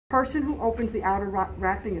Person who opens the outer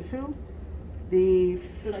wrapping is who? The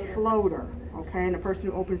floater, okay? And the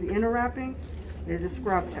person who opens the inner wrapping is a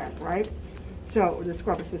scrub tech, right? So, the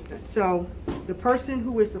scrub assistant. So, the person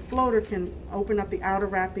who is the floater can open up the outer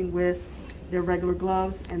wrapping with their regular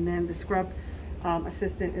gloves, and then the scrub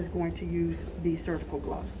assistant is going to use the surgical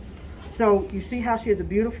gloves. So, you see how she has a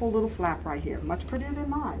beautiful little flap right here. Much prettier than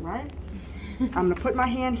mine, right? I'm going to put my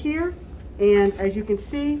hand here, and as you can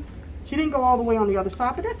see, she didn't go all the way on the other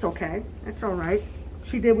side, but that's okay. That's all right.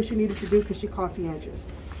 She did what she needed to do because she caught the edges.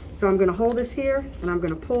 So I'm going to hold this here, and I'm going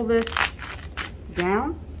to pull this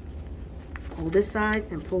down. Hold this side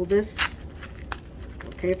and pull this.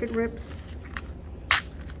 Okay, if it rips.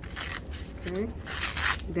 Okay,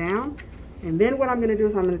 down. And then what I'm going to do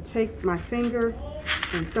is I'm going to take my finger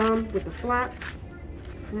and thumb with the flap.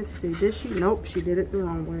 Let's see, did she? Nope, she did it the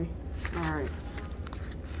wrong way. All right.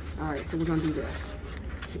 All right, so we're going to do this.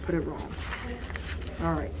 She put it wrong.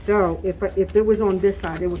 All right, so if it was on this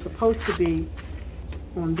side, it was supposed to be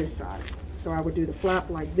on this side. So I would do the flap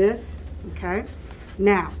like this, okay?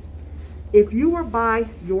 Now, if you were by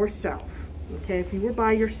yourself, okay, if you were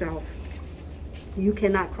by yourself, you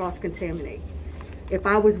cannot cross-contaminate. If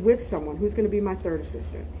I was with someone, who's going to be my third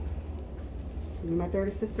assistant? You my third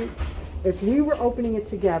assistant? If we were opening it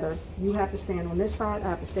together, you have to stand on this side, I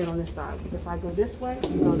have to stand on this side. If I go this way,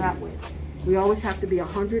 you go that way. We always have to be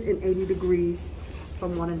 180 degrees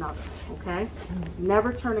from one another, okay?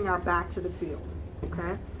 Never turning our back to the field,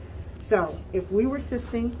 okay? So if we were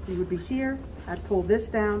assisting, you would be here, I'd pull this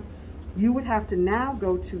down. You would have to now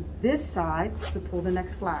go to this side to pull the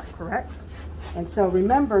next flap, correct? And so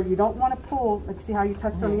remember, you don't want to pull, like see how you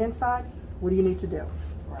touched on the inside? What do you need to do?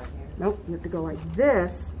 Right here. Nope, you have to go like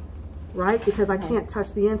this, right? Because I can't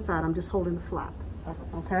touch the inside, I'm just holding the flap,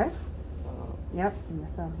 okay? Yep, and your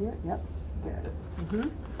thumb here, yep,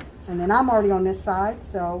 good. And then I'm already on this side,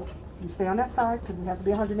 so you stay on that side because we have to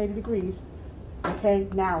be 180 degrees. Okay,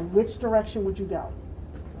 now which direction would you go?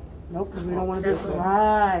 Nope, because we don't want to do it.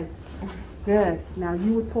 Right. Good. Now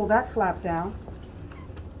you would pull that flap down,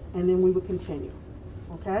 and then we would continue.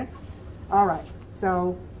 Okay? All right.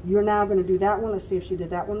 So you're now going to do that one. Let's see if she did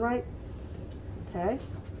that one right. Okay.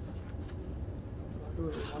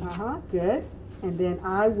 Good. And then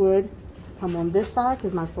I would come on this side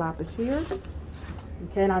because my flap is here.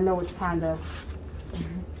 Okay, and I know it's kind of,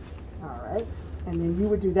 all right. And then you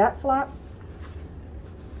would do that flap.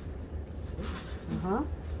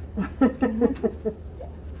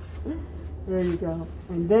 There you go.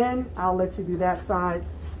 And then I'll let you do that side.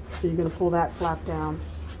 So you're going to pull that flap down.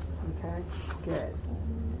 Okay, good.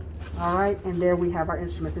 All right, and there we have our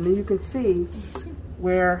instruments. And then you can see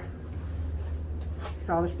where,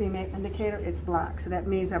 saw the steam indicator? It's black. So that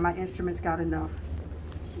means that my instruments got enough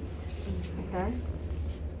heat. Okay?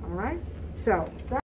 All right, so